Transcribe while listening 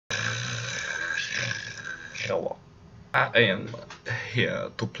Hello. I am here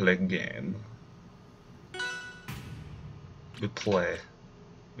to play game. We play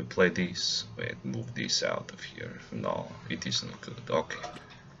this. Wait, move this out of here. No, it isn't good. Okay.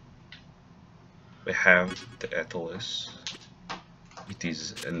 We have the Etalus. It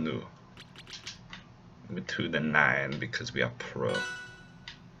is a new. We do the 9 because we are pro.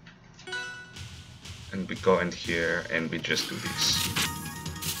 And we go in here and we just do this.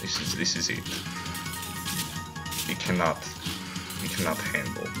 This is it. We cannot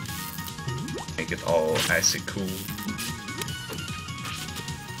handle. Make it all icy cool.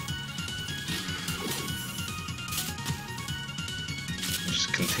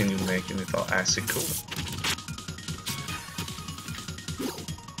 Just continue making it all icy cool.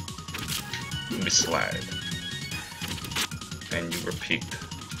 We slide. And you repeat.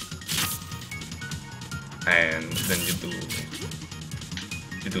 And then you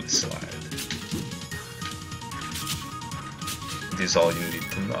do the slide. This is all you need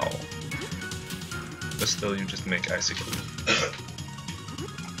to know. But still, you just make icy cool.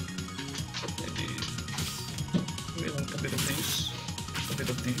 Maybe a little bit of this, a bit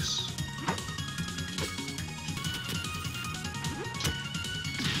of this.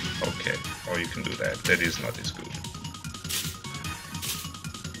 Okay, or you can do that. That is not as good.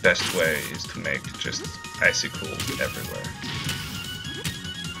 Best way is to make just icy cool everywhere.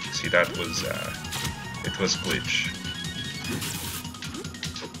 See, that was it was glitch.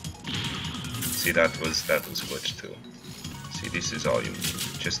 See, that was glitch too. See, this is all you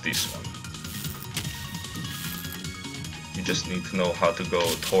need, just this one. You just need to know how to go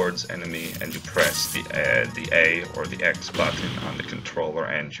towards enemy, and you press the A or the X button on the controller,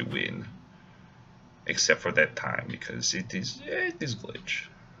 and you win. Except for that time, because it is glitch.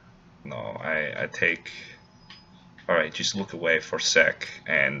 No, I take. All right, just look away for a sec,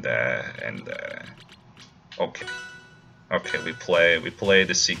 and okay. Okay, we play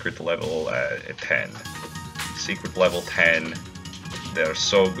the secret level at 10. Secret level 10, they're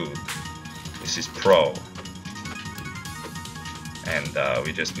so good. This is pro. And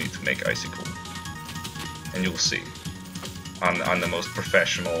we just need to make icy cool. And you'll see. On the most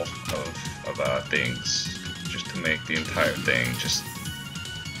professional of things, just to make the entire thing just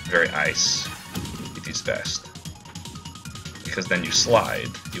very ice, it is best. Because then you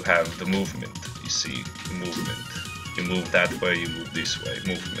slide, you have the movement, you see the movement. You move that way, you move this way,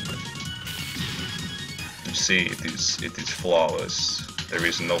 movement. You see, it is flawless. There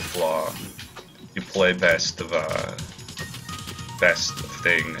is no flaw. You play best of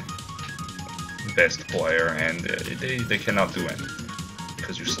thing, best player, and they cannot do anything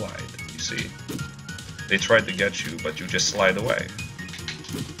because you slide. You see, they tried to get you, but you just slide away.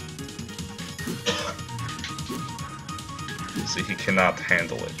 See, he cannot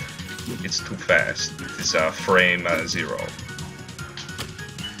handle it. It's too fast. It's frame 0.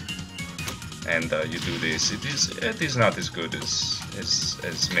 And you do this. It is not as good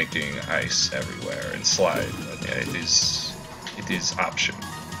as making ice everywhere and slide. But yeah, it is option,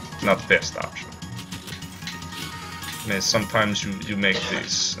 not best option. I mean, sometimes you make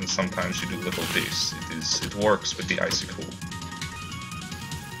this, and sometimes you do little this. It works with the icy cool.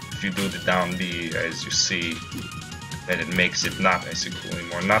 If you do the down B, as you see, then it makes it not icy cool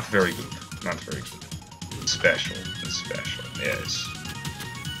anymore. Not very good. Not very good. Special. It's special. Yes.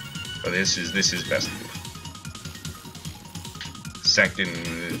 But this is best move. Second.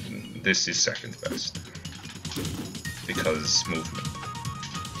 This is second best because movement.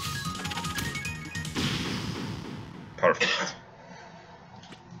 Perfect.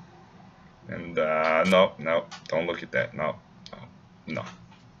 And no, don't look at that. No.